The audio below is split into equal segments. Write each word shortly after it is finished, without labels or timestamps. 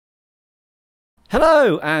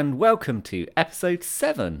Hello and welcome to episode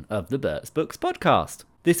 7 of the Bert's Books podcast.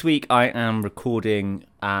 This week I am recording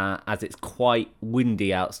as it's quite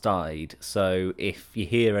windy outside, so if you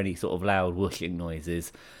hear any sort of loud whooshing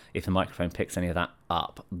noises, if the microphone picks any of that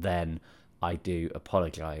up, then I do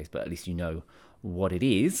apologise, but at least you know what it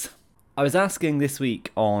is. I was asking this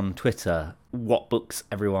week on Twitter what books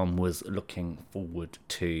everyone was looking forward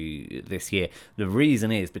to this year. The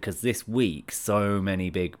reason is because this week so many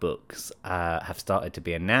big books have started to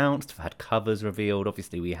be announced, have had covers revealed.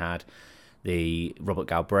 Obviously we had the Robert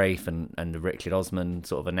Galbraith and the Richard Osman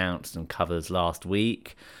sort of announced and covers last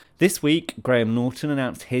week. This week, Graham Norton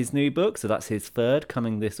announced his new book, so that's his third,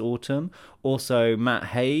 coming this autumn. Also, Matt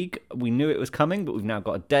Haig, we knew it was coming, but we've now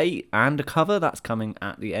got a date and a cover. That's coming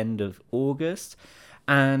at the end of August.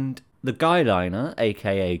 And The Guyliner,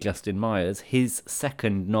 aka Justin Myers, his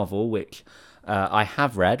second novel, which I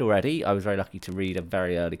have read already. I was very lucky to read a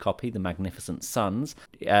very early copy, The Magnificent Sons.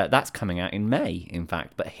 That's coming out in May, in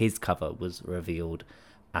fact, but his cover was revealed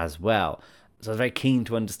as well. So I was very keen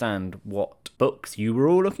to understand what books you were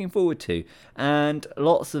all looking forward to. And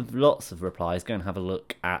lots of replies. Go and have a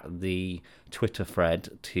look at the Twitter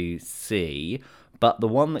thread to see. But the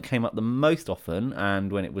one that came up the most often,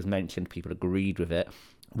 and when it was mentioned, people agreed with it,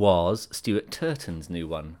 was Stuart Turton's new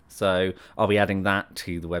one. So I'll be adding that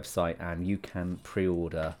to the website and you can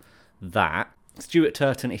pre-order that. Stuart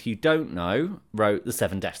Turton, if you don't know, wrote The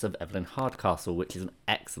Seven Deaths of Evelyn Hardcastle, which is an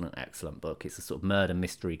excellent book. It's a sort of murder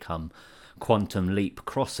mystery come quantum leap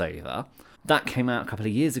crossover. That came out a couple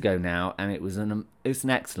of years ago now, and it was an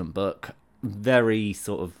excellent book. Very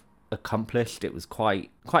sort of accomplished. It was quite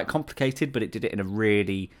complicated, but it did it in a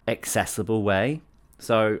really accessible way.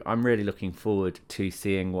 So I'm really looking forward to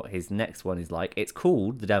seeing what his next one is like. It's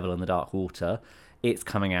called The Devil in the Dark Water. It's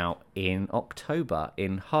coming out in October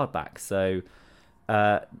in hardback. So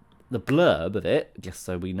the blurb of it, just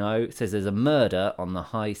so we know, says there's a murder on the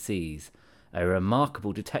high seas, a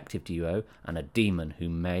remarkable detective duo, and a demon who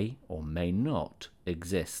may or may not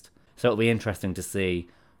exist. So it'll be interesting to see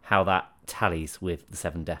how that tallies with The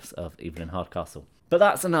Seven Deaths of Evelyn Hardcastle. But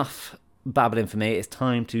that's enough babbling for me. It's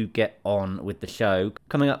time to get on with the show.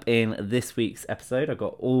 Coming up in this week's episode, I've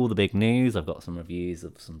got all the big news. I've got some reviews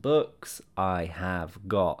of some books. I have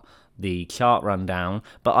got the chart rundown,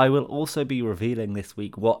 but I will also be revealing this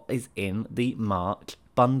week what is in the March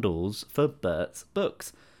bundles for Bert's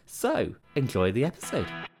Books. So, enjoy the episode.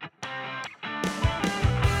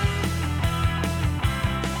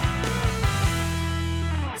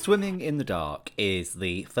 Swimming in the Dark is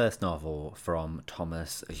the first novel from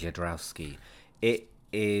Thomas Jodorowsky. It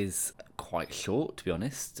is quite short, to be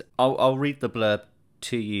honest. I'll read the blurb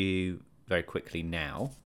to you very quickly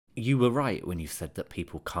now. You were right when you said that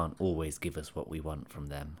people can't always give us what we want from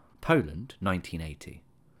them. Poland, 1980.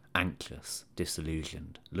 Anxious,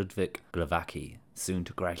 disillusioned, Ludwik Glowacki, soon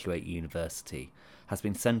to graduate university, has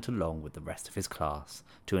been sent along with the rest of his class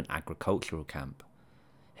to an agricultural camp.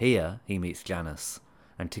 Here he meets Janice,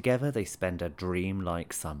 and together they spend a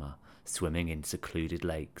dream-like summer, swimming in secluded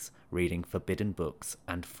lakes, reading forbidden books,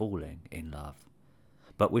 and falling in love.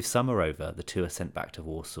 But with summer over, the two are sent back to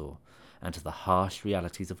Warsaw, and to the harsh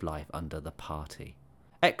realities of life under the party.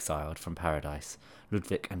 Exiled from paradise,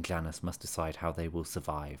 Ludwik and Janice must decide how they will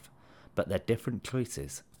survive, but their different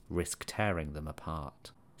choices risk tearing them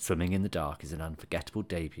apart. Swimming in the Dark is an unforgettable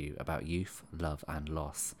debut about youth, love and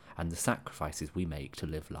loss, and the sacrifices we make to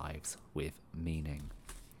live lives with meaning.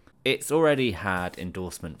 It's already had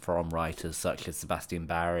endorsement from writers such as Sebastian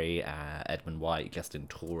Barry, Edmund White, Justin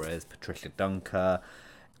Torres, Patricia Dunker.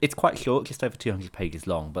 It's quite short, just over 200 pages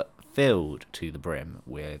long, but filled to the brim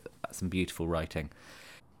with some beautiful writing.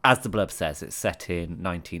 As the blurb says, it's set in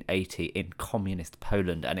 1980 in communist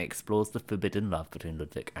Poland, and it explores the forbidden love between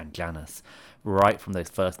Ludwik and Janice, right from those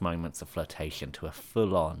first moments of flirtation to a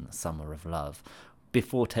full-on summer of love,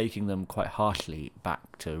 before taking them quite harshly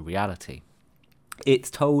back to reality. It's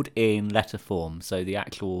told in letter form, so the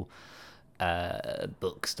actual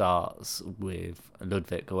book starts with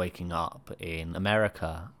Ludwik waking up in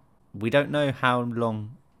America. We don't know how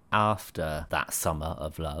long after that summer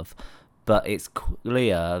of love, but it's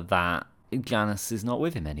clear that Janice is not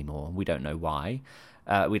with him anymore. We don't know why.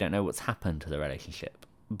 We don't know what's happened to the relationship.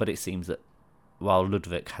 But it seems that while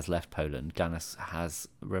Ludwik has left Poland, Janice has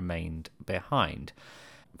remained behind.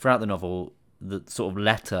 Throughout the novel, the sort of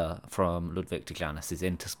letter from Ludwik to Janice is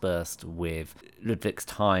interspersed with Ludwik's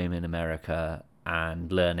time in America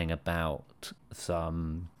and learning about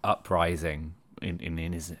some uprising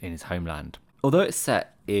in his homeland. Although it's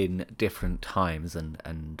set in different times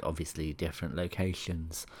and obviously different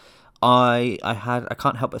locations, I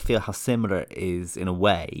can't help but feel how similar it is in a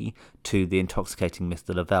way to The Intoxicating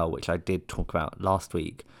Mr. Lavelle, which I did talk about last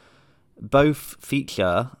week. Both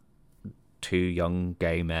feature two young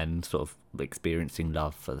gay men sort of experiencing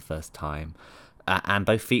love for the first time, and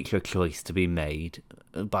both feature a choice to be made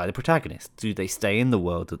by the protagonist. Do they stay in the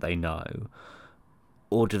world that they know,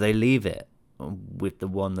 or do they leave it with the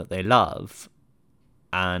one that they love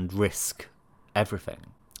and risk everything?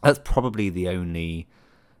 That's probably the only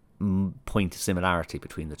point of similarity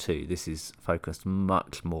between the two. This is focused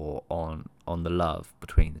much more on the love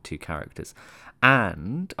between the two characters,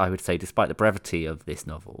 and I would say, despite the brevity of this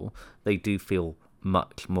novel, they do feel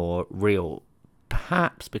much more real,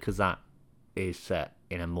 perhaps because that is set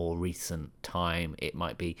in a more recent time. It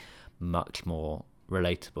might be much more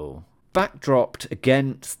relatable. Backdropped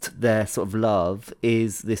against their sort of love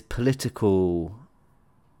is this political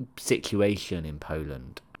situation in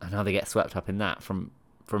Poland and how they get swept up in that, from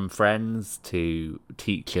friends to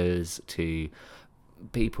teachers to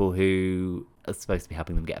people who are supposed to be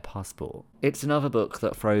helping them get a passport. It's another book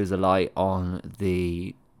that throws a light on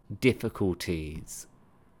the difficulties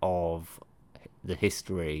of the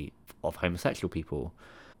history of homosexual people.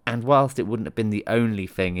 And whilst it wouldn't have been the only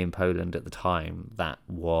thing in Poland at the time that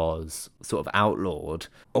was sort of outlawed,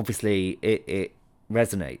 obviously it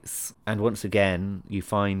resonates. And once again, you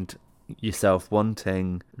find yourself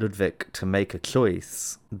wanting Ludwig to make a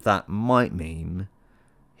choice that might mean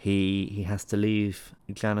he has to leave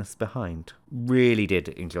Janice behind. Really did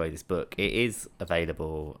enjoy this book. It is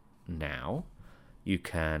available now. You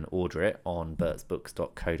can order it on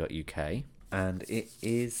bertsbooks.co.uk, and it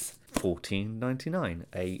is $14.99,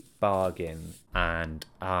 a bargain. And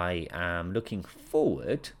I am looking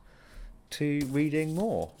forward to reading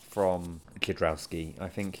more from Jodorowsky. I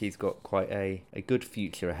think he's got quite a good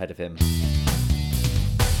future ahead of him.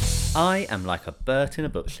 I am like a Bert in a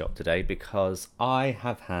bookshop today because I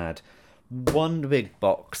have had one big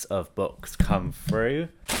box of books come through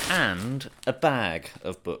and a bag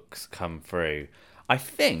of books come through. I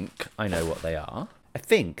think I know what they are. I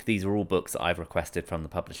think these are all books that I've requested from the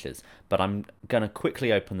publishers, but I'm going to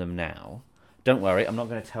quickly open them now. Don't worry, I'm not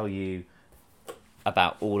going to tell you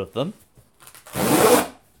about all of them,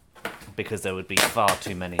 because there would be far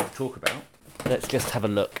too many to talk about. Let's just have a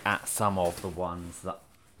look at some of the ones that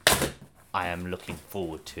I am looking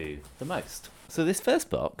forward to the most. So this first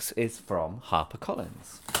box is from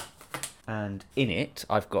HarperCollins. And in it,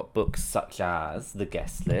 I've got books such as The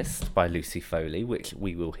Guest List by Lucy Foley, which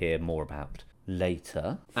we will hear more about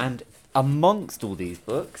later. And amongst all these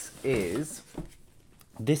books is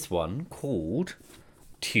this one called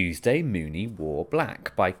Tuesday Mooney Wore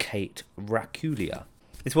Black by Kate Raculia.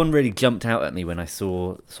 This one really jumped out at me when I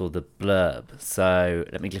saw the blurb, so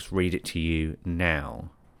let me just read it to you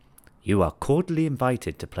now. You are cordially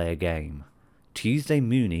invited to play a game. Tuesday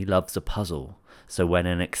Mooney loves a puzzle, so when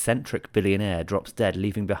an eccentric billionaire drops dead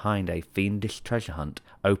leaving behind a fiendish treasure hunt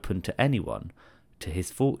open to anyone, to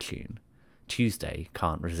his fortune, Tuesday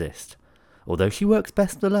can't resist. Although she works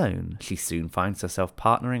best alone, she soon finds herself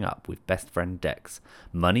partnering up with best friend Dex,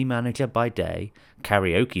 money manager by day,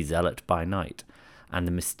 karaoke zealot by night, and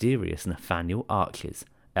the mysterious Nathaniel Arches,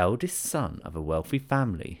 eldest son of a wealthy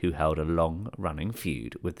family who held a long-running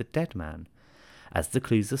feud with the dead man. As the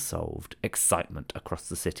clues are solved, excitement across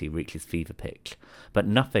the city reaches fever pitch, but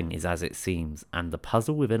nothing is as it seems, and the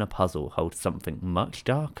puzzle within a puzzle holds something much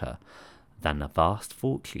darker than the vast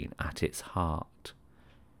fortune at its heart.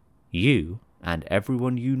 You and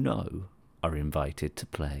everyone you know are invited to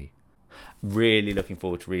play. Really looking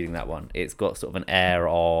forward to reading that one. It's got sort of an air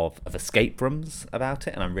of escape rooms about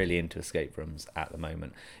it, and I'm really into escape rooms at the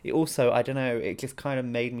moment. It also, I don't know, it just kind of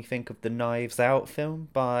made me think of the Knives Out film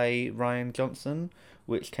by Rian Johnson,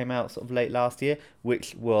 which came out sort of late last year,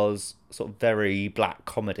 which was sort of very black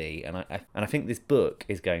comedy, and I think this book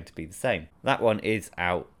is going to be the same. That one is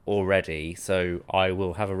out already, so I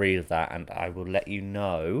will have a read of that and I will let you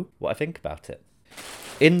know what I think about it.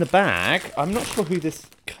 In the bag, I'm not sure who this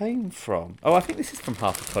came from. Oh, I think this is from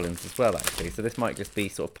HarperCollins as well, actually. So this might just be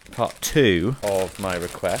sort of part 2 of my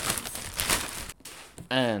requests.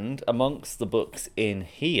 And amongst the books in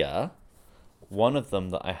here, one of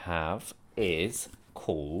them that I have is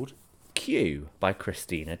called Q by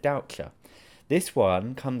Christina Doucher. This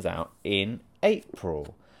one comes out in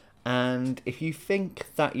April. And if you think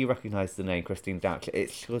that you recognise the name Christina Doucher,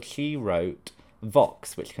 it's because she wrote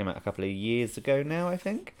Vox, which came out a couple of years ago now, I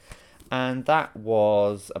think. And that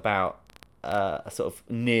was about a sort of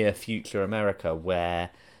near future America where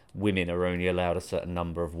women are only allowed a certain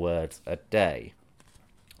number of words a day.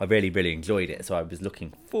 I really, really enjoyed it, so I was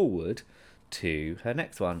looking forward to her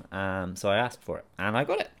next one. So I asked for it, and I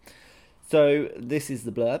got it. So this is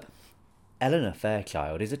the blurb. Eleanor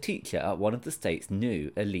Fairchild is a teacher at one of the state's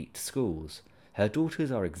new elite schools. Her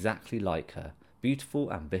daughters are exactly like her, beautiful,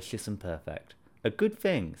 ambitious and perfect. A good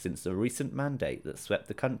thing, since the recent mandate that swept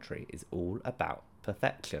the country is all about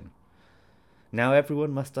perfection. Now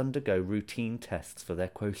everyone must undergo routine tests for their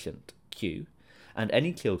quotient, Q, and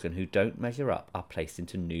any children who don't measure up are placed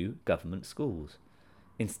into new government schools.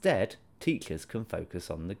 Instead, teachers can focus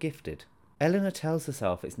on the gifted. Eleanor tells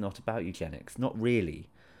herself it's not about eugenics, not really.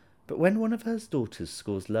 But when one of her daughters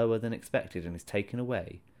scores lower than expected and is taken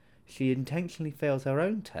away, she intentionally fails her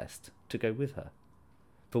own test to go with her.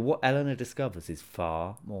 But what Eleanor discovers is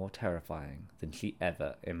far more terrifying than she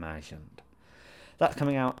ever imagined. That's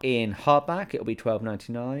coming out in hardback. It'll be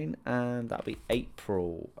 $12.99, and that'll be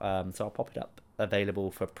April. So I'll pop it up, available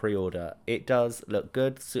for pre-order. It does look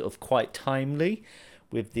good, sort of quite timely,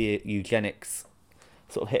 with the eugenics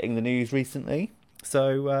sort of hitting the news recently.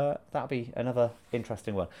 So that'll be another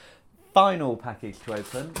interesting one. Final package to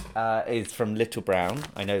open is from Little Brown.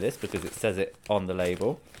 I know this because it says it on the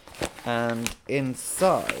label. And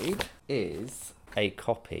inside is a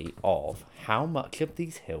copy of How Much of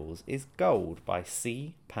These Hills is Gold by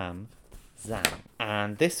C. Pam Zhang.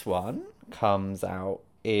 And this one comes out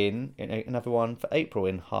in another one for April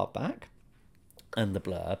in hardback. And the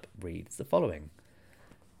blurb reads the following.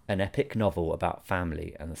 An epic novel about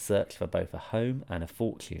family and the search for both a home and a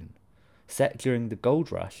fortune. Set during the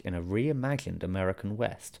gold rush in a reimagined American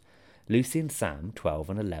West, Lucy and Sam, 12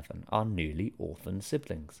 and 11, are newly orphaned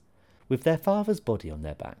siblings. With their father's body on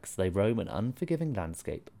their backs, they roam an unforgiving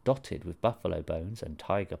landscape dotted with buffalo bones and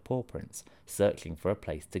tiger paw prints, searching for a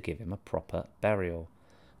place to give him a proper burial.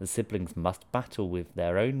 The siblings must battle with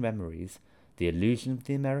their own memories, the illusion of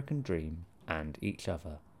the American dream, and each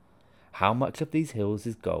other. How Much of These Hills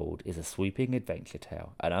is Gold is a sweeping adventure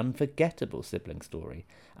tale, an unforgettable sibling story,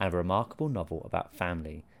 and a remarkable novel about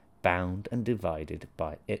family, bound and divided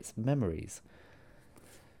by its memories.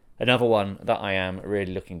 Another one that I am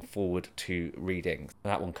really looking forward to reading.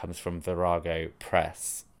 That one comes from Virago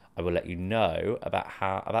Press. I will let you know about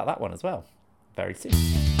that one as well very soon.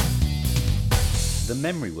 The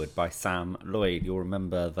Memory Wood by Sam Lloyd. You'll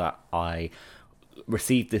remember that I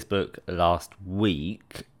received this book last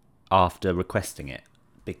week after requesting it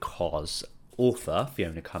because author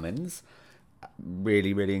Fiona Cummins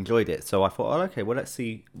really, really enjoyed it. So I thought, oh, okay, well, let's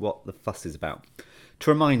see what the fuss is about.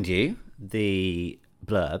 To remind you, the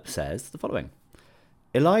blurb says the following.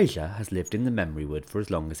 Elijah has lived in the Memory Wood for as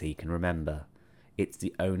long as he can remember. It's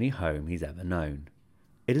the only home he's ever known.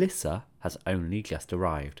 Elissa has only just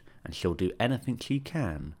arrived, and she'll do anything she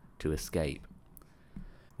can to escape.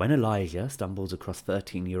 When Elijah stumbles across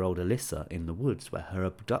 13-year-old Elissa in the woods where her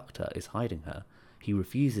abductor is hiding her, he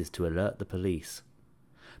refuses to alert the police.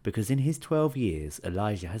 Because in his 12 years,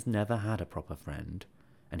 Elijah has never had a proper friend,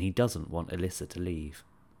 and he doesn't want Elissa to leave.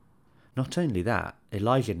 Not only that,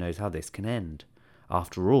 Elijah knows how this can end.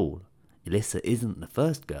 After all, Elissa isn't the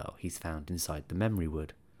first girl he's found inside the Memory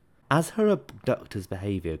Wood. As her abductor's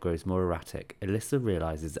behaviour grows more erratic, Elissa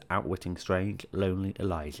realises that outwitting strange, lonely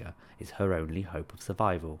Elijah is her only hope of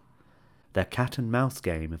survival. Their cat-and-mouse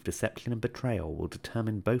game of deception and betrayal will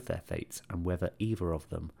determine both their fates and whether either of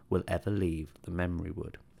them will ever leave the Memory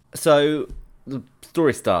Wood. So, the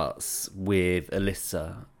story starts with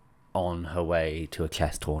Elissa on her way to a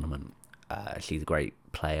chess tournament. She's a great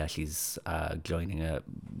player. She's joining a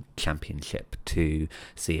championship to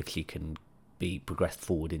see if she can be progressed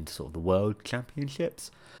forward into sort of the world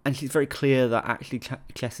championships, and she's very clear that actually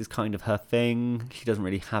chess is kind of her thing. She doesn't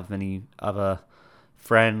really have any other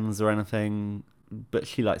friends or anything, but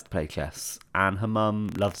she likes to play chess, and her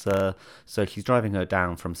mum loves her, so she's driving her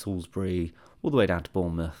down from Salisbury all the way down to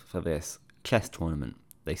Bournemouth for this chess tournament.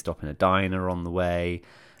 They stop in a diner on the way,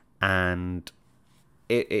 and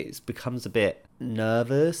it becomes a bit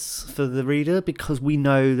nervous for the reader because we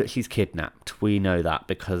know that she's kidnapped. We know that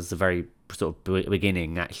because the very sort of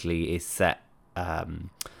beginning actually is set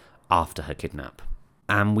after her kidnap,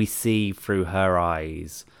 and we see through her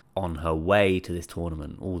eyes on her way to this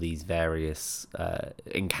tournament all these various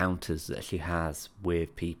encounters that she has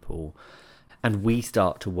with people, and we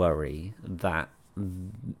start to worry that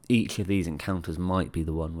each of these encounters might be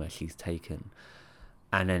the one where she's taken,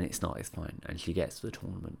 and then it's not, it's fine, and she gets to the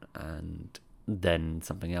tournament and then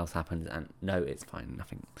something else happens and no, it's fine,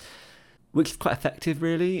 nothing. Which is quite effective,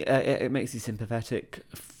 really. It makes you sympathetic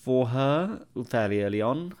for her fairly early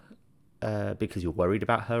on because you're worried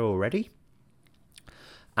about her already.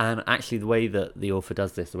 And actually the way that the author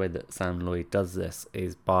does this, the way that Sam Lloyd does this,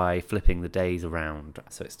 is by flipping the days around.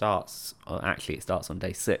 So it starts on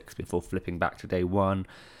day 6 before flipping back to day 1.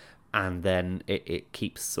 and then it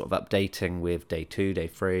keeps sort of updating with day 2, day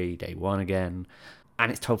 3, day 1 again.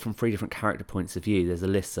 And it's told from 3 different character points of view. There's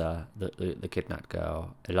Alyssa, the kidnapped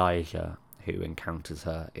girl, Elijah, who encounters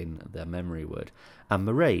her in the memory wood, and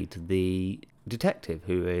Mairead, the detective,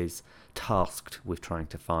 who is tasked with trying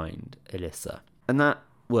to find Alyssa. And that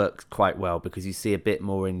works quite well because you see a bit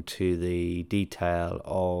more into the detail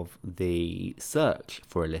of the search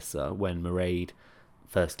for Alyssa when Mairead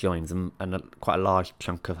first joins, and quite a large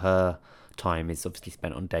chunk of her time is obviously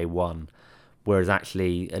spent on day 1. Whereas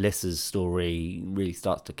actually Alyssa's story really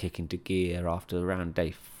starts to kick into gear after around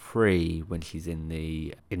day 3 when she's in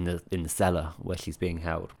the cellar where she's being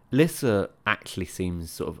held. Alyssa actually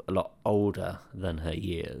seems sort of a lot older than her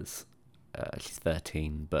years. She's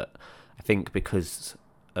 13, but I think because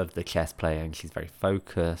of the chess playing, she's very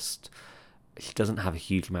focused. She doesn't have a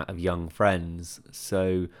huge amount of young friends,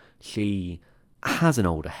 so she has an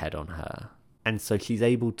older head on her. And so she's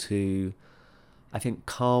able to, I think,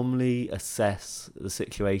 calmly assess the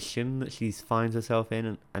situation that she finds herself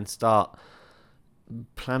in and start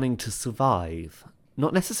planning to survive.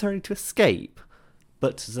 Not necessarily to escape,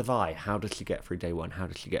 but to survive. How does she get through day 1? How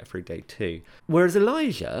does she get through day 2? Whereas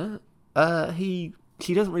Elijah, she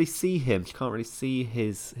doesn't really see him. She can't really see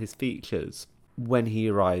his features when he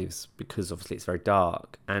arrives because obviously it's very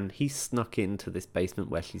dark. And he's snuck into this basement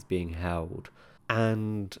where she's being held.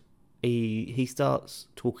 And he starts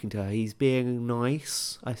talking to her. He's being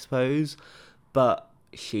nice, I suppose, but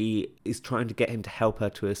she is trying to get him to help her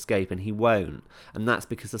to escape, and he won't. And that's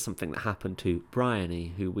because of something that happened to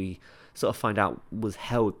Bryony, who we sort of find out was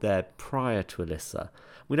held there prior to Alyssa.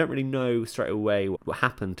 We don't really know straight away what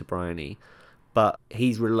happened to Bryony, but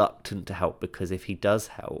he's reluctant to help because if he does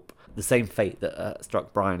help, the same fate that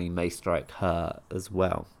struck Bryony may strike her as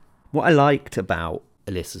well. What I liked about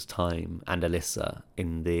Alyssa's time and Alyssa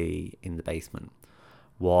in the basement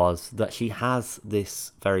was that she has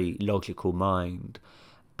this very logical mind,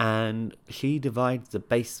 and she divides the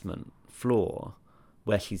basement floor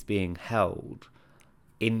where she's being held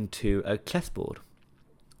into a chessboard.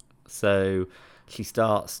 So she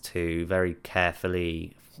starts to very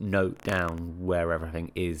carefully note down where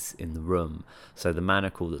everything is in the room. So the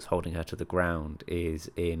manacle that's holding her to the ground is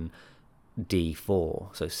in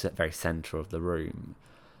D4, so very centre of the room.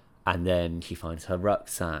 And then she finds her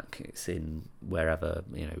rucksack. It's in wherever,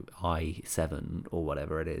 I7 or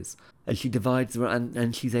whatever it is. And she divides,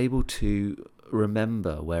 and she's able to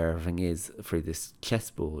remember where everything is through this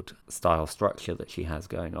chessboard style structure that she has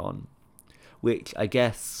going on. Which I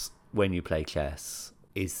guess when you play chess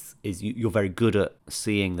is you're very good at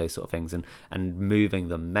seeing those sort of things and moving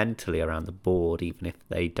them mentally around the board, even if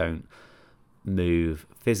they don't move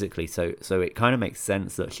physically. So it kind of makes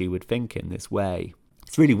sense that she would think in this way.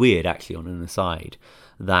 It's really weird, actually, on an aside,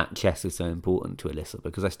 that chess is so important to Alyssa,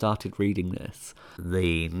 because I started reading this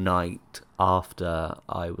the night after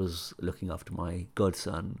I was looking after my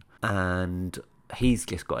godson, and he's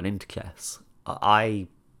just gotten into chess. I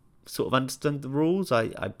sort of understand the rules. I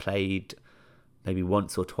played maybe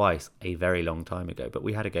once or twice a very long time ago, but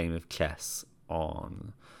we had a game of chess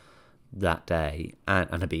on that day, and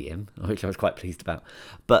I beat him, which I was quite pleased about.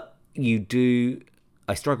 But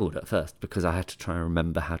I struggled at first because I had to try and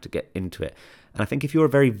remember how to get into it. And I think if you're a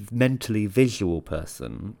very mentally visual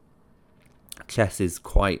person, chess is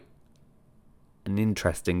quite an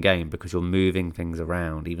interesting game because you're moving things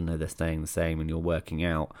around, even though they're staying the same, and you're working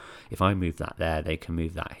out, if I move that there, they can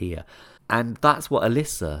move that here. And that's what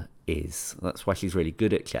Alyssa is. That's why she's really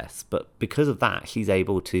good at chess. But because of that, she's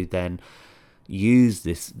able to then use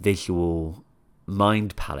this visual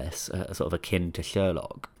mind palace, sort of akin to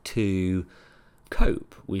Sherlock, to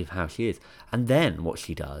cope with how she is. And then what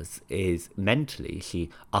she does is mentally she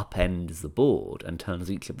upends the board and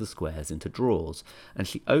turns each of the squares into drawers, and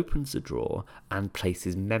she opens the drawer and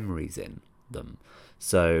places memories in them.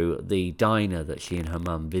 So the diner that she and her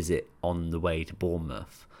mum visit on the way to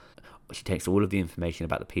Bournemouth, she takes all of the information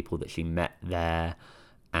about the people that she met there,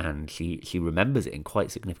 and she remembers it in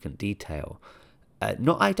quite significant detail.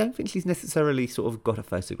 I don't think she's necessarily sort of got a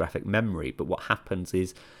photographic memory, but what happens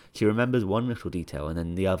is she remembers one little detail, and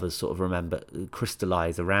then the others sort of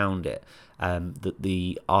crystallize around it.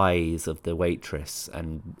 The eyes of the waitress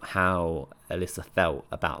and how Alyssa felt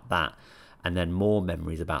about that, and then more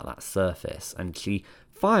memories about that surface. And she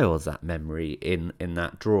files that memory in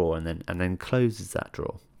that drawer, and then closes that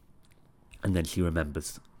drawer. And then she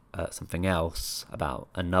remembers something else about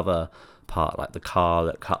another part, like the car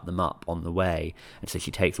that cut them up on the way, and so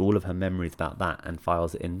she takes all of her memories about that and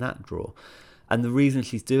files it in that drawer. And the reason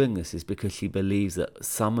she's doing this is because she believes that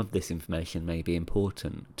some of this information may be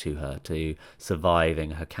important to her, to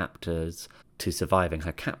surviving her captors, to surviving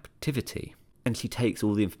her captivity. And she takes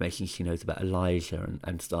all the information she knows about Elijah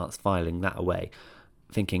and starts filing that away,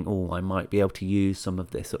 thinking, I might be able to use some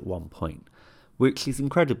of this at one point, which is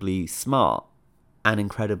incredibly smart and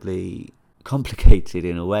incredibly complicated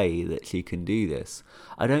in a way that she can do this.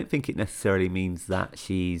 I don't think it necessarily means that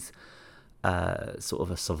she's sort of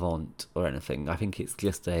a savant or anything. I think it's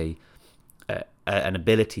just an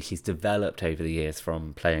ability she's developed over the years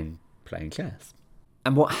from playing chess.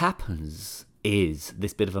 And what happens is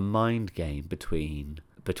this bit of a mind game between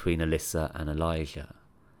Alyssa and Elijah.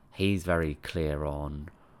 He's very clear on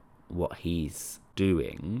what he's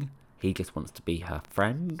doing. He just wants to be her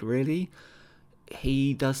friend, really.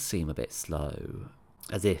 He does seem a bit slow,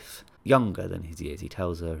 as if younger than his years. He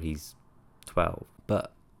tells her he's 12,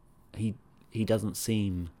 but he doesn't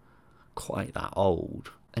seem quite that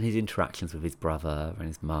old. And his interactions with his brother and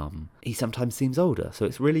his mum, he sometimes seems older. So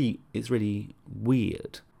it's really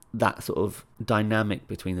weird, that sort of dynamic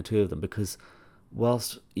between the two of them, because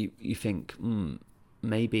whilst you think,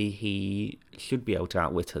 maybe he should be able to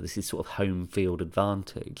outwit her, this is sort of home field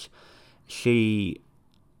advantage, she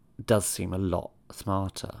does seem a lot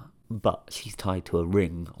smarter. But she's tied to a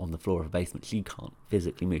ring on the floor of a basement. She can't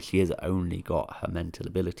physically move. She has only got her mental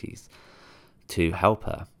abilities to help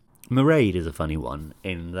her. Mairead is a funny one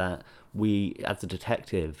in that we, as a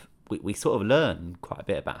detective, we sort of learn quite a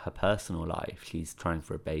bit about her personal life. She's trying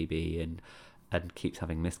for a baby and keeps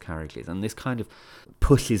having miscarriages. And this kind of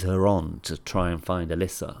pushes her on to try and find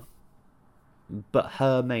Alyssa. But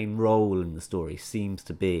her main role in the story seems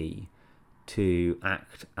to be to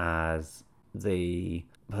act as the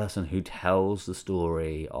person who tells the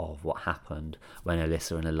story of what happened when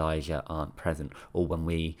Alyssa and Elijah aren't present, or when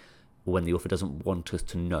the author doesn't want us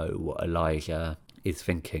to know what Elijah is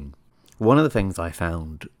thinking. One of the things I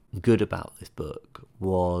found good about this book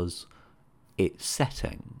was its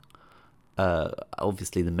setting.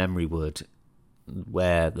 Obviously the memory wood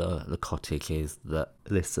where the cottage is that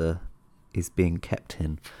Alyssa is being kept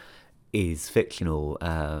in is fictional.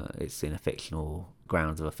 It's in a fictional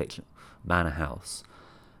grounds of a fictional manor house,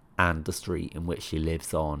 and the street in which she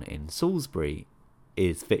lives on in Salisbury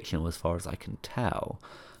is fictional as far as I can tell.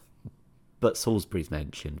 But Salisbury's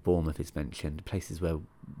mentioned, Bournemouth is mentioned, places where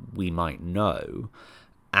we might know,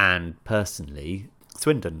 and personally,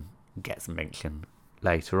 Swindon gets mentioned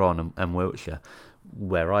later on, and Wiltshire,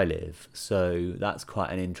 where I live. So that's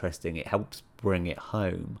quite an interesting, it helps bring it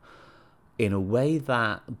home in a way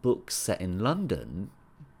that books set in London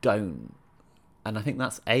don't. And I think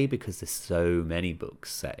that's because there's so many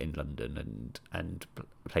books set in London and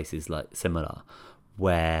places like similar,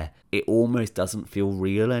 where it almost doesn't feel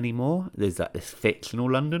real anymore. There's this fictional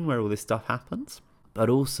London where all this stuff happens. But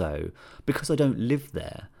also, because I don't live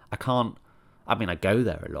there, I go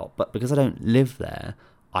there a lot, but because I don't live there,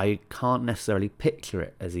 I can't necessarily picture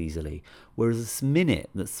it as easily. Whereas this minute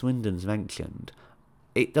that Swindon's mentioned,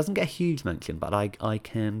 it doesn't get a huge mention, but I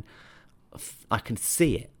can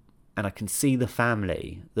see it. And I can see the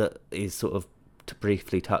family that is sort of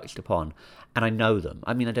briefly touched upon. And I know them.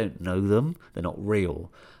 I don't know them. They're not real.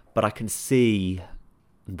 But I can see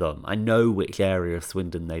them. I know which area of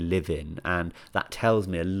Swindon they live in. And that tells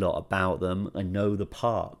me a lot about them. I know the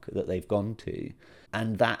park that they've gone to.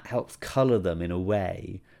 And that helps colour them in a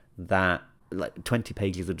way that 20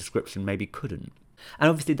 pages of description maybe couldn't. And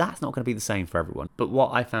obviously that's not going to be the same for everyone. But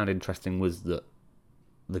what I found interesting was that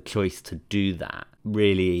the choice to do that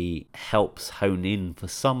really helps hone in for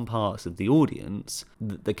some parts of the audience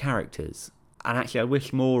the characters. And actually I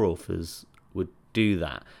wish more authors would do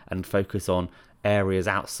that and focus on areas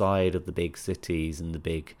outside of the big cities and the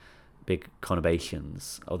big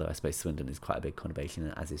conurbations, although I suppose Swindon is quite a big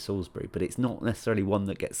conurbation, as is Salisbury, but it's not necessarily one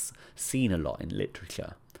that gets seen a lot in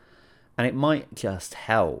literature. And it might just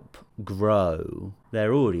help grow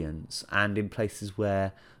their audience, and in places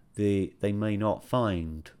where they may not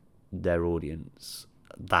find their audience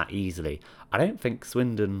that easily. I don't think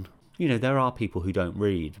Swindon, there are people who don't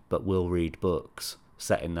read but will read books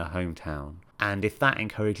set in their hometown. And if that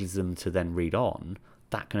encourages them to then read on,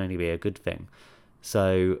 that can only be a good thing.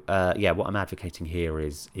 So, what I'm advocating here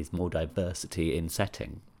is more diversity in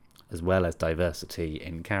setting, as well as diversity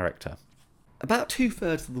in character. About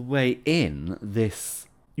 2/3 of the way in this,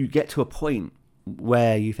 you get to a point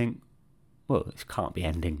where you think, well, this can't be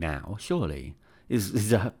ending now, surely.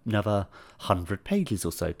 Is another 100 pages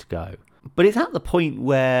or so to go. But it's at the point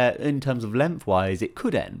where, in terms of length-wise, it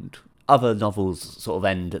could end. Other novels sort of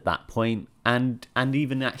end at that point, and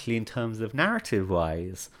even actually in terms of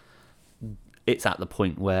narrative-wise, it's at the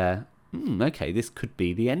point where okay, this could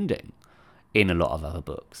be the ending in a lot of other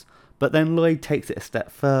books. But then Lloyd takes it a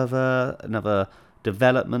step further, another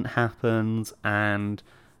development happens, and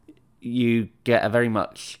you get a very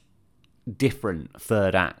much different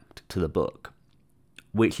third act to the book,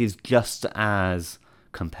 which is just as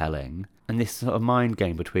compelling. And this sort of mind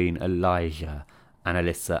game between Elijah and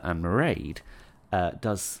Alyssa and Mairead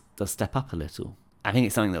does step up a little. I think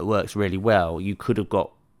it's something that works really well. You could have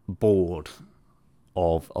got bored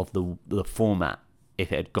of the format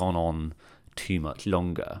if it had gone on too much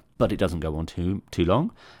longer, but it doesn't go on too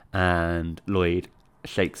long, and Lloyd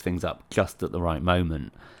shakes things up just at the right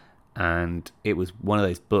moment. And it was one of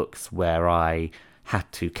those books where I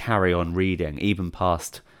had to carry on reading even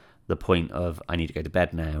past the point of I need to go to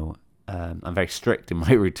bed now. I'm very strict in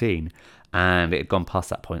my routine, and it had gone past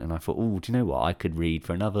that point, and I thought, oh, do you know what? I could read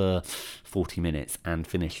for another 40 minutes and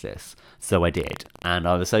finish this. So I did, and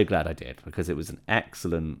I was so glad I did, because it was an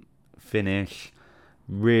excellent finish.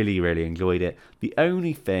 Really, really enjoyed it. The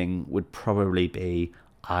only thing would probably be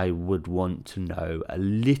I would want to know a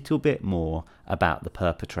little bit more about the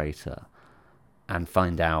perpetrator and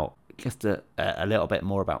find out just a little bit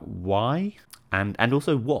more about why and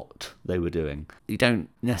also what they were doing. You don't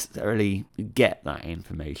necessarily get that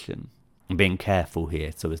information. I'm being careful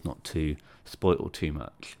here so as not to spoil too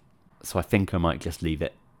much. So I think I might just leave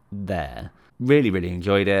it there. Really, really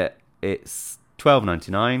enjoyed it. It's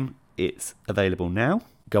 $12.99. It's available now.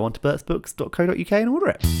 Go on to bertsbooks.co.uk and order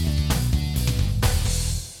it.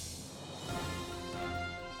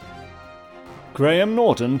 Graham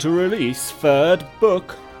Norton to release third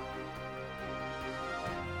book.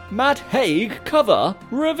 Matt Haig cover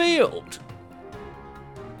revealed.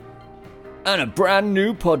 And a brand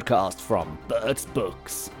new podcast from Bert's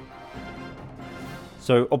Books.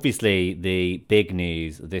 So obviously the big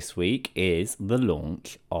news this week is the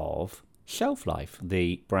launch of Shelf Life,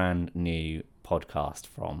 the brand new podcast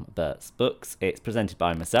from Bert's Books. It's presented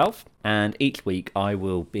by myself, and each week I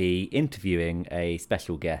will be interviewing a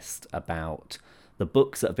special guest about the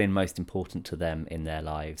books that have been most important to them in their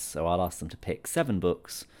lives. So I'll ask them to pick 7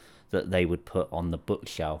 books that they would put on the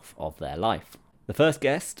bookshelf of their life. The first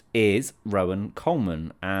guest is Rowan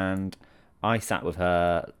Coleman, and I sat with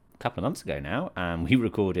her a couple of months ago now, and we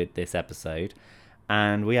recorded this episode,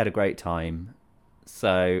 and we had a great time.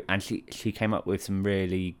 So, and she came up with some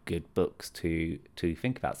really good books to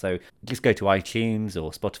think about. So just go to iTunes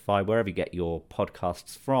or Spotify, wherever you get your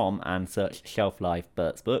podcasts from, and search Shelf Life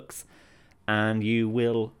Bert's Books, and you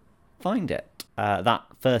will find it. That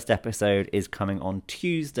first episode is coming on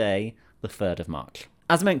Tuesday, the 3rd of March.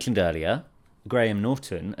 As mentioned earlier, Graham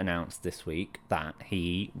Norton announced this week that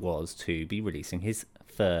he was to be releasing his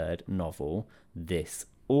 3rd novel this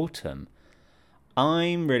autumn.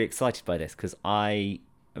 I'm really excited by this because I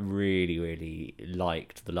really, really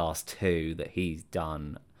liked the last 2 that he's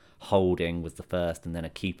done. Holding was the first, and then A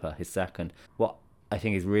Keeper, his second. What I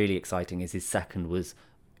think is really exciting is his second was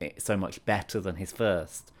so much better than his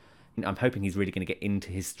first. I'm hoping he's really going to get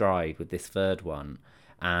into his stride with this 3rd one,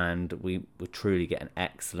 and we will truly get an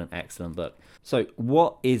excellent, excellent book. So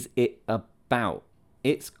what is it about?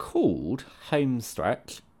 It's called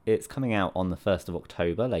Homestretch. It's coming out on the 1st of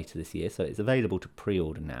October later this year, so it's available to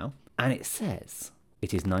pre-order now. And it says,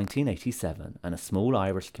 it is 1987, and a small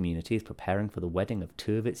Irish community is preparing for the wedding of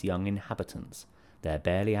 2 of its young inhabitants. They're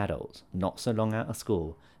barely adults, not so long out of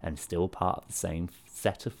school, and still part of the same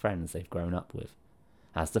set of friends they've grown up with.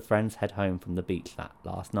 As the friends head home from the beach that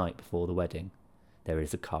last night before the wedding, there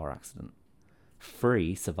is a car accident.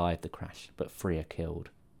 3 survived the crash, but 3 are killed,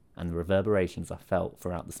 and the reverberations are felt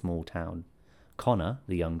throughout the small town. Connor,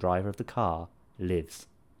 the young driver of the car, lives,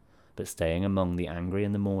 but staying among the angry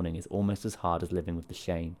in the morning is almost as hard as living with the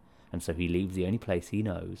shame, and so he leaves the only place he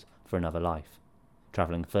knows for another life,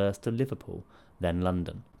 travelling first to Liverpool, then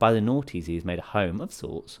London. By the noughties he has made a home of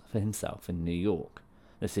sorts for himself in New York.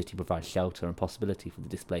 The city provides shelter and possibility for the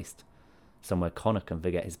displaced, somewhere Connor can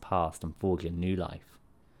forget his past and forge a new life.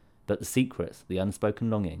 But the secrets, the unspoken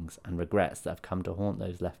longings and regrets that have come to haunt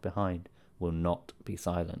those left behind will not be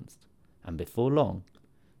silenced. And before long,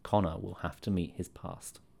 Connor will have to meet his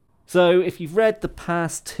past. So if you've read the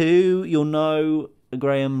past 2, you'll know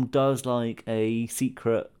Graham does like a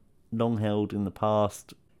secret long held in the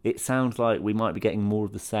past. It sounds like we might be getting more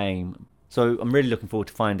of the same. So I'm really looking forward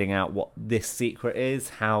to finding out what this secret is,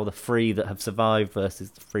 how the 3 that have survived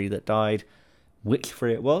versus the 3 that died, which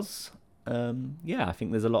 3 it was. I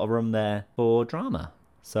think there's a lot of room there for drama.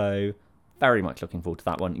 So very much looking forward to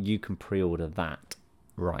that one. You can pre-order that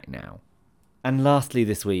right now. And lastly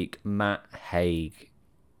this week, Matt Haig.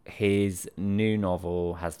 His new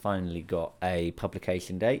novel has finally got a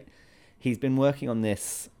publication date. He's been working on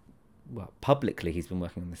this well, publicly he's been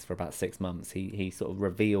working on this for about 6 months. He sort of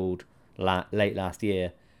revealed late last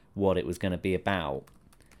year what it was going to be about,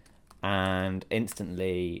 and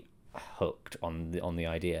instantly hooked on the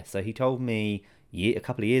idea. So he told me a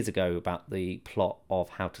couple of years ago about the plot of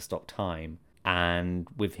How to Stop Time, and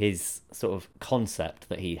with his sort of concept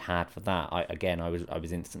that he had for that, I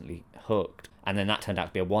was instantly hooked. And then that turned out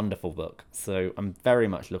to be a wonderful book. So I'm very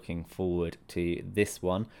much looking forward to this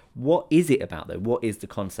one. What is it about, though? What is the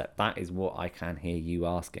concept? That is what I can hear you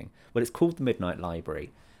asking. Well, it's called The Midnight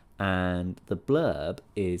Library, and the blurb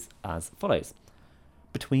is as follows.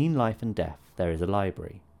 Between life and death, there is a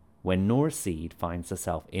library. When Nora Seed finds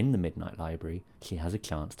herself in the Midnight Library, she has a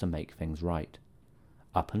chance to make things right.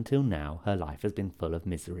 Up until now, her life has been full of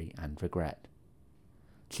misery and regret.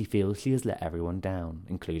 She feels she has let everyone down,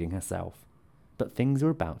 including herself. But things are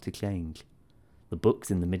about to change. The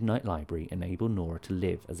books in the Midnight Library enable Nora to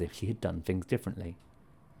live as if she had done things differently.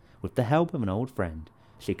 With the help of an old friend,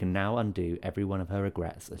 she can now undo every one of her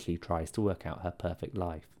regrets as she tries to work out her perfect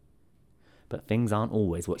life. But things aren't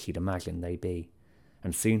always what she'd imagined they'd be,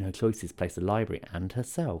 and soon her choices place the library and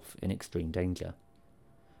herself in extreme danger.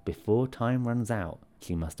 Before time runs out,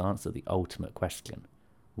 she must answer the ultimate question.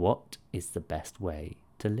 What is the best way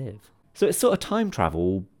to live? So it's sort of time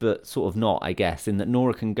travel, but sort of not, I guess, in that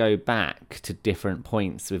Nora can go back to different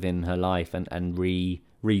points within her life and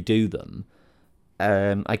redo them.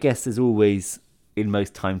 I guess there's always, in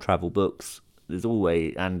most time travel books,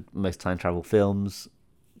 and most time travel films,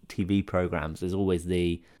 TV programs, there's always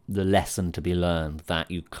the lesson to be learned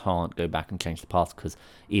that you can't go back and change the past, because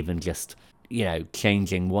even just,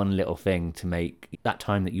 changing one little thing to make that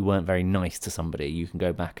time that you weren't very nice to somebody, you can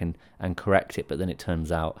go back and correct it, but then it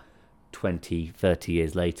turns out 20, 30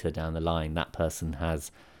 years later down the line, that person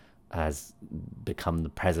has become the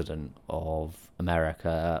president of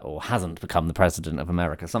America, or hasn't become the president of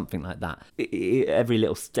America, something like that. Every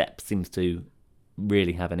little step seems to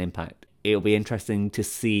really have an impact. It'll be interesting to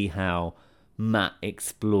see how Matt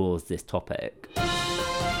explores this topic.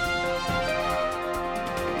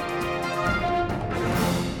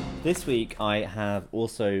 This week I have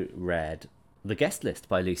also read The Guest List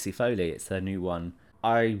by Lucy Foley. It's her new one.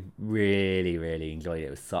 I really, really enjoyed it.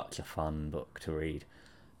 It was such a fun book to read.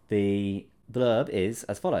 The blurb is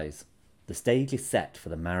as follows. The stage is set for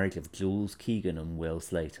the marriage of Jules Keegan and Will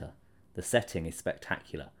Slater. The setting is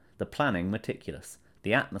spectacular, the planning meticulous,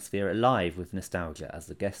 the atmosphere alive with nostalgia as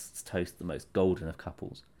the guests toast the most golden of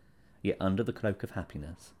couples. Yet under the cloak of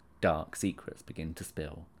happiness, dark secrets begin to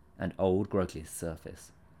spill, and old grudges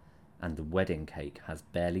surface. And the wedding cake has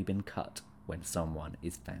barely been cut when someone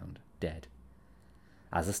is found dead.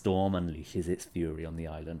 As a storm unleashes its fury on the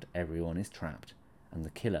island, everyone is trapped, and the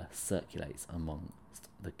killer circulates amongst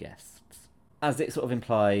the guests. As it sort of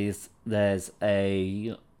implies, there's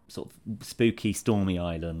a sort of spooky, stormy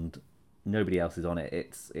island. Nobody else is on it.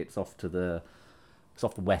 It's off the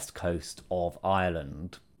west coast of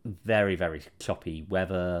Ireland. Very, very choppy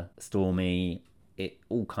weather, stormy. It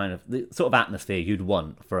all kind of the sort of atmosphere you'd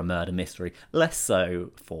want for a murder mystery. Less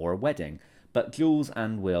so for a wedding. But Jules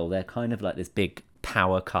and Will, they're kind of like this big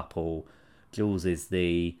power couple. Jules is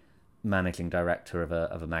the managing director of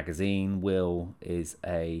a magazine. Will is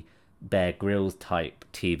a Bear Grylls type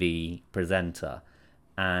TV presenter,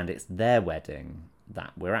 and it's their wedding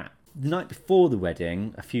that we're at. The night before the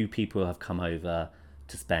wedding, a few people have come over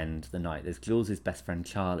to spend the night. There's Jules' best friend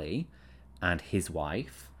Charlie and his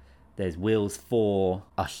wife. There's Will's 4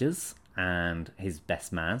 ushers and his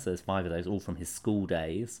best man, so there's 5 of those, all from his school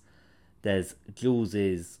days. There's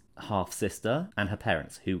Jules' half-sister and her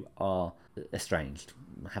parents, who are estranged,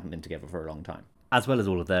 haven't been together for a long time. As well as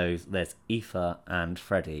all of those, there's Aoife and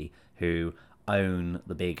Freddie, who own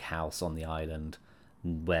the big house on the island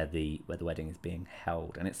where the wedding is being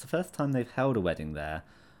held. And it's the first time they've held a wedding there.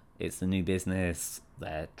 It's a new business.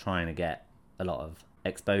 They're trying to get a lot of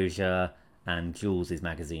exposure, and Jules'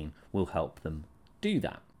 magazine will help them do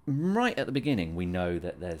that. Right at the beginning, we know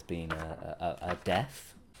that there's been a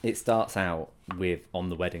death. It starts out with on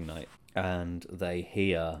the wedding night, and they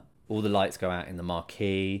hear all the lights go out in the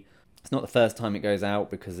marquee. It's not the first time it goes out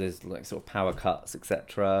because there's like sort of power cuts,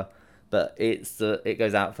 etc. But it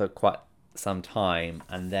goes out for quite some time,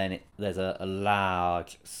 and then there's a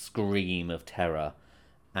large scream of terror,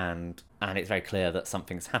 and it's very clear that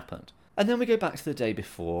something's happened. And then we go back to the day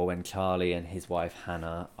before when Charlie and his wife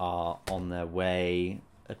Hannah are on their way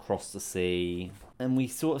across the sea, and we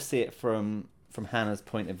sort of see it from Hannah's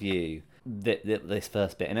point of view, this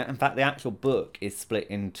first bit. And in fact, the actual book is split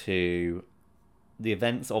into the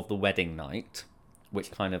events of the wedding night,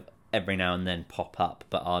 which kind of every now and then pop up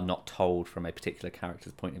but are not told from a particular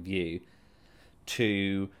character's point of view,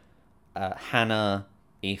 to Hannah,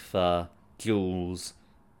 Aoife, Jules,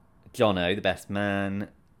 Jono, the best man,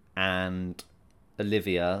 and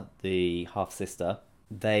Olivia, the half sister,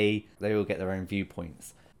 they all get their own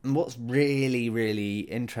viewpoints. And what's really, really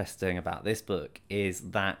interesting about this book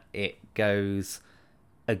is that it goes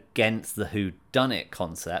against the who done it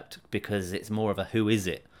concept, because it's more of a who is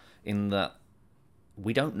it, in that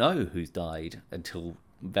we don't know who's died until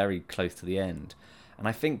very close to the end. And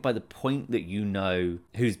I think by the point that you know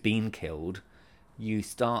who's been killed, you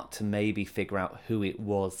start to maybe figure out who it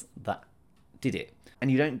was that did it.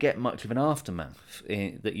 And you don't get much of an aftermath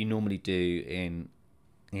that you normally do in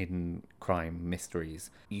crime mysteries.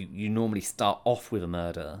 You normally start off with a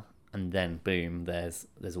murder, and then boom, there's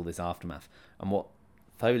all this aftermath. And what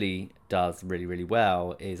Foley does really, really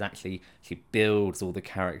well is actually she builds all the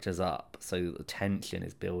characters up so that the tension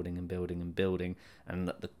is building and building and building, and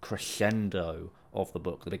that the crescendo of the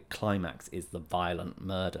book, the big climax, is the violent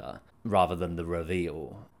murder rather than the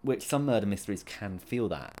reveal, which some murder mysteries can feel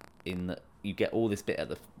that, in that you get all this bit at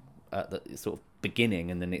the sort of beginning,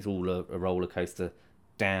 and then it's all a roller coaster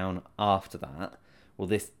down after that. Well,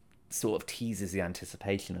 this sort of teases the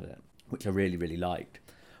anticipation of it, which I really, really liked.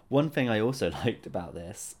 One thing I also liked about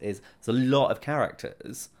this is there's a lot of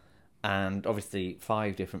characters, and obviously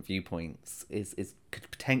 5 different viewpoints could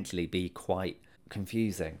potentially be quite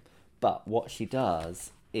confusing. But what she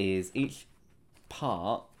does is each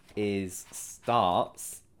part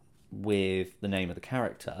starts with the name of the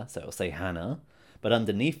character, so it'll say Hannah, but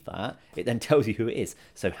underneath that it then tells you who it is.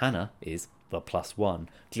 So Hannah is the +1,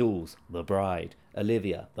 Jules the bride,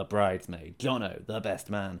 Olivia the bridesmaid, Jono the best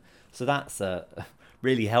man. So that's a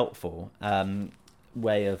really helpful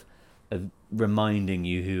way of reminding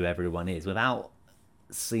you who everyone is, without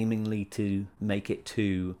seemingly to make it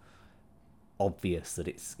too obvious that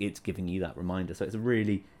it's giving you that reminder. So it's a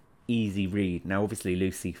really easy read. Now, obviously,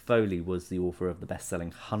 Lucy Foley was the author of the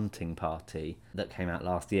best-selling Hunting Party that came out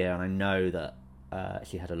last year, and I know that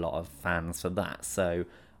she had a lot of fans for that. So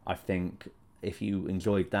I think if you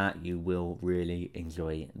enjoyed that, you will really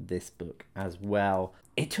enjoy this book as well.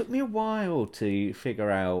 It took me a while to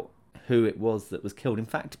figure out who it was that was killed. In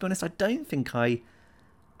fact, to be honest, I don't think I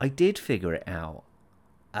did figure it out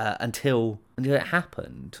until it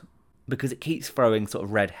happened, because it keeps throwing sort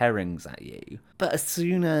of red herrings at you. But as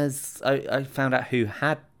soon as I found out who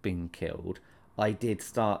had been killed, I did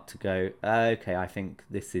start to go, okay, I think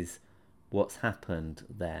this is what's happened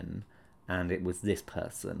then, and it was this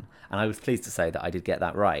person. And I was pleased to say that I did get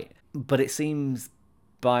that right. But it seems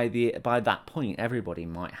by that point, everybody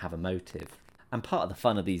might have a motive. And part of the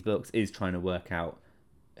fun of these books is trying to work out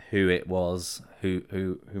who it was,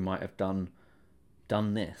 who might have done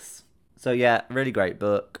this. So yeah, really great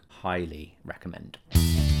book. Highly recommend.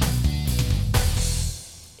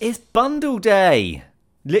 It's bundle day!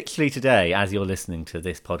 Literally today, as you're listening to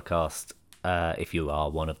this podcast, if you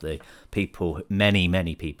are one of the people,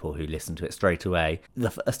 many people who listen to it straight away, the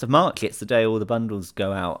 1st of March, it's the day all the bundles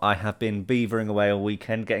go out. I have been beavering away all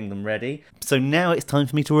weekend getting them ready. So now it's time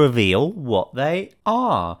for me to reveal what they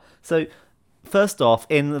are. So first off,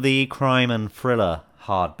 in the crime and thriller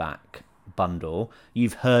hardback bundle,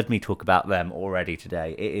 you've heard me talk about them already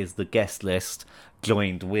today. It is the guest list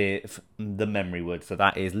joined with the Memory Wood. So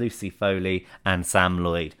that is Lucy Foley and Sam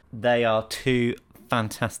Lloyd. They are 2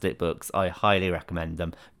 fantastic books. I highly recommend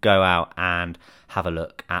them. Go out and have a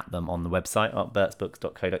look at them on the website at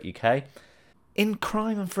bertsbooks.co.uk. In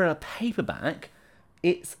crime and thriller paperback,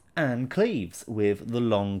 it's Anne Cleeves with The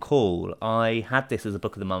Long Call. I had this as a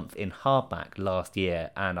book of the month in hardback last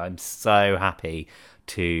year, and I'm so happy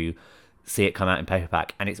to see it come out in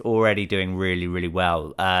paperback, and it's already doing really, really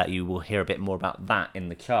well. You will hear a bit more about that in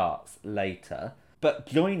the charts later. But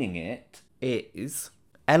joining it is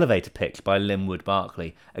Elevator Pitch by Linwood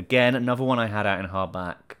Barclay. Again, another one I had out in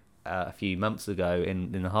hardback a few months ago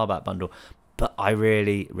in the hardback bundle, but I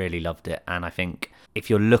really, really loved it. And I think if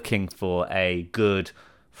you're looking for a good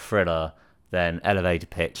thriller, then Elevator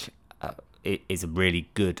Pitch it is a really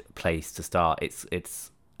good place to start.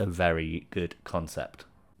 It's a very good concept.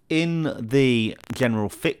 In the general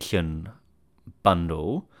fiction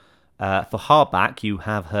bundle, for hardback, you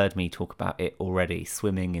have heard me talk about it already,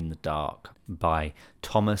 Swimming in the Dark by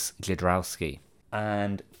Thomas Jodorowsky.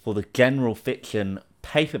 And for the general fiction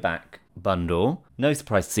paperback bundle, no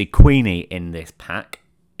surprise to see Queenie in this pack.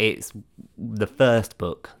 It's the first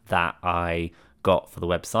book that I got for the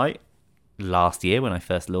website last year when I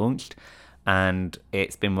first launched, and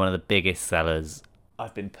it's been one of the biggest sellers.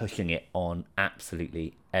 I've been pushing it on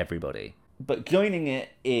absolutely everybody. But joining it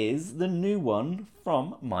is the new one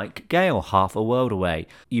from Mike Gale, Half a World Away.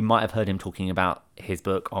 You might have heard him talking about his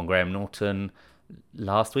book on Graham Norton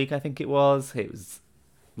last week, I think it was. It was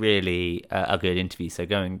really a good interview, so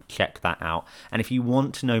go and check that out. And if you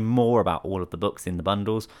want to know more about all of the books in the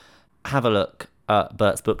bundles, have a look at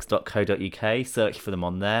bertsbooks.co.uk, search for them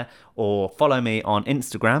on there, or follow me on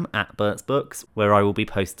Instagram at bertsbooks, where I will be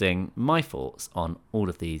posting my thoughts on all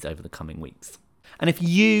of these over the coming weeks. And if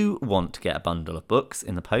you want to get a bundle of books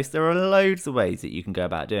in the post, there are loads of ways that you can go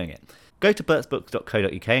about doing it. Go to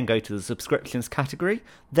bertsbooks.co.uk and go to the subscriptions category.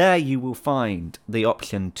 There you will find the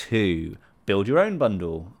option to build your own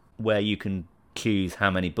bundle, where you can choose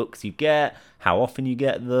how many books you get, how often you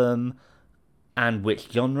get them, and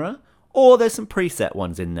which genre. Or there's some preset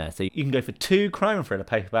ones in there, so you can go for 2 crime and thriller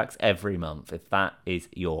paperbacks every month if that is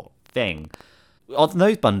your thing. On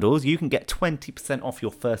those bundles, you can get 20% off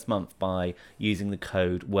your first month by using the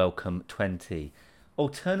code WELCOME20.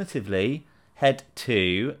 Alternatively, head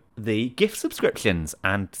to the gift subscriptions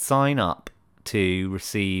and sign up to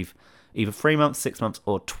receive either 3 months, 6 months,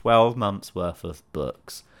 or 12 months worth of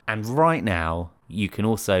books. And right now, you can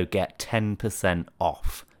also get 10%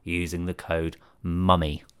 off using the code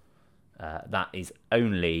MUMMY. That is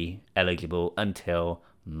only eligible until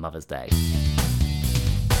Mother's Day.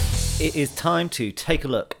 It is time to take a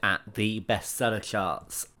look at the bestseller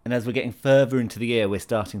charts. And as we're getting further into the year, we're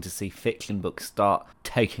starting to see fiction books start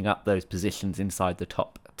taking up those positions inside the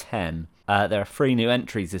top 10. There are 3 new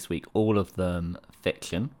entries this week, all of them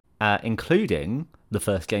fiction, including the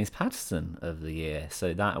first James Patterson of the year.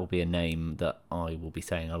 So that will be a name that I will be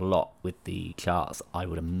saying a lot with the charts, I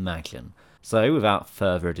would imagine. So without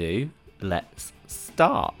further ado, let's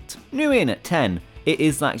start. New in at 10, it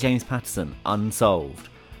is that James Patterson, Unsolved.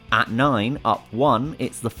 At 9, up 1,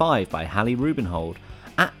 it's The Five by Hallie Rubenhold.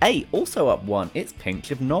 At 8, also up 1, it's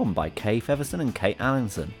Pinch of Nom by Kay Feverson and Kate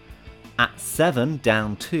Allinson. At 7,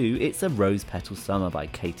 down 2, it's A Rose Petal Summer by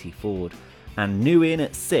Katie Ford. And new in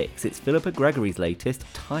at 6, it's Philippa Gregory's latest,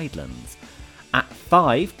 Tidelands. At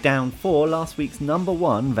 5, down 4, last week's number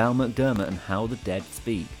 1, Val McDermott and How the Dead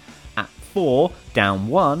Speak. At 4, down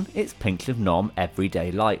 1, it's Pinch of Nom,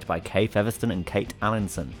 Everyday Light by Kay Feverson and Kate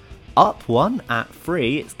Allinson. Up 1 at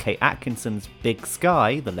 3, it's Kate Atkinson's Big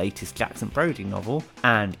Sky, the latest Jackson Brodie novel.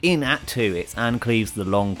 And in at 2, it's Anne Cleeve's The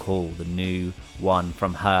Long Call, the new one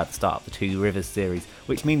from her at the start of the Two Rivers series,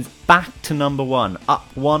 which means back to number 1,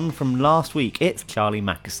 up 1 from last week, it's Charlie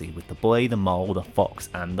Mackesy with The Boy, the Mole, the Fox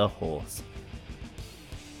and the Horse.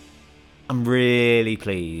 I'm really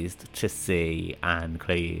pleased to see Anne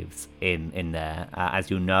Cleeves in there. As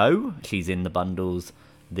you'll know, she's in the bundles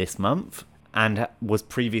this month and was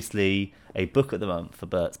previously a book of the month for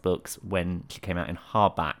Bert's Books when she came out in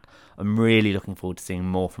hardback. I'm really looking forward to seeing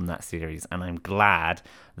more from that series, and I'm glad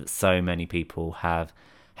that so many people have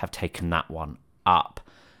taken that one up.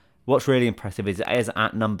 What's really impressive is it is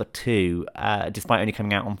at number 2, despite only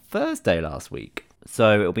coming out on Thursday last week.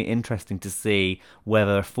 So it'll be interesting to see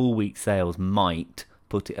whether a full week sales might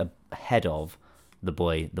put it ahead of The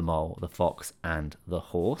Boy, the Mole, the Fox and the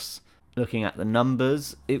Horse. Looking at the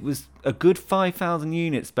numbers, it was a good 5,000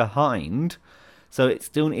 units behind, so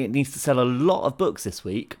it needs to sell a lot of books this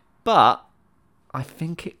week, but I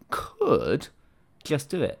think it could just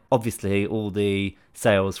do it. Obviously, all the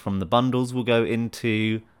sales from the bundles will go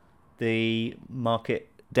into the market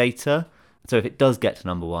data, so if it does get to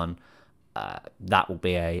number 1, that will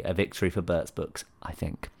be a victory for Bert's Books, I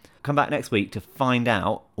think. Come back next week to find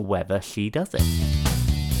out whether she does it.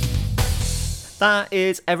 That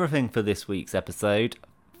is everything for this week's episode.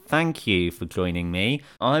 Thank you for joining me.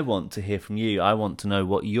 I want to hear from you. I want to know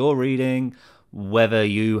what you're reading, whether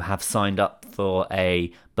you have signed up for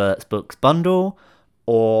a Bert's Books bundle,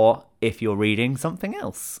 or if you're reading something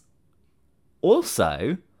else.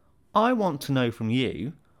 Also, I want to know from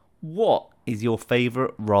you, what is your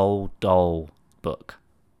favourite Roald Dahl book?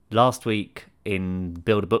 Last week in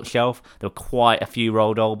Build a Bookshelf, there were quite a few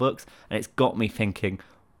Roald Dahl books, and it's got me thinking,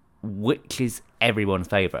 which is everyone's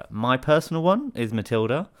favourite? My personal one is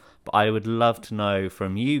Matilda, but I would love to know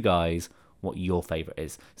from you guys what your favourite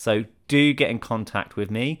is. So do get in contact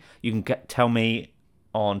with me. You can tell me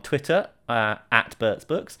on Twitter at Bert's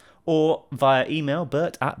Books, or via email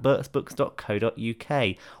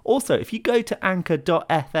bert@bertsbooks.co.uk. Also, if you go to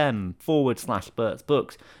anchor.fm/Bert's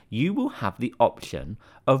Books, you will have the option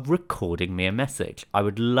of recording me a message. I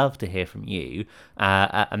would love to hear from you,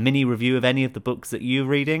 a mini review of any of the books that you're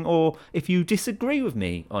reading, or if you disagree with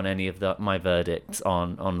me on any of my verdicts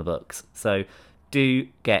on the books. So do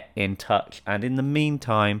get in touch, and in the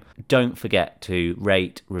meantime, don't forget to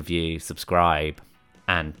rate, review, subscribe,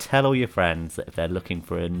 and tell all your friends that if they're looking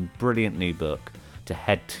for a brilliant new book to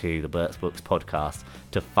head to the Bert's Books podcast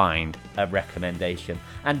to find a recommendation.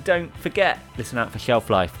 And don't forget, listen out for Shelf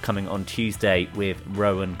Life coming on Tuesday with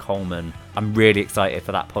Rowan Coleman. I'm really excited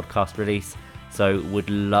for that podcast release, so would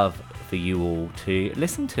love for you all to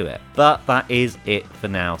listen to it. But that is it for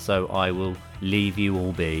now, so I will leave you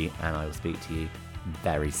all be, and I will speak to you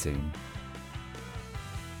very soon.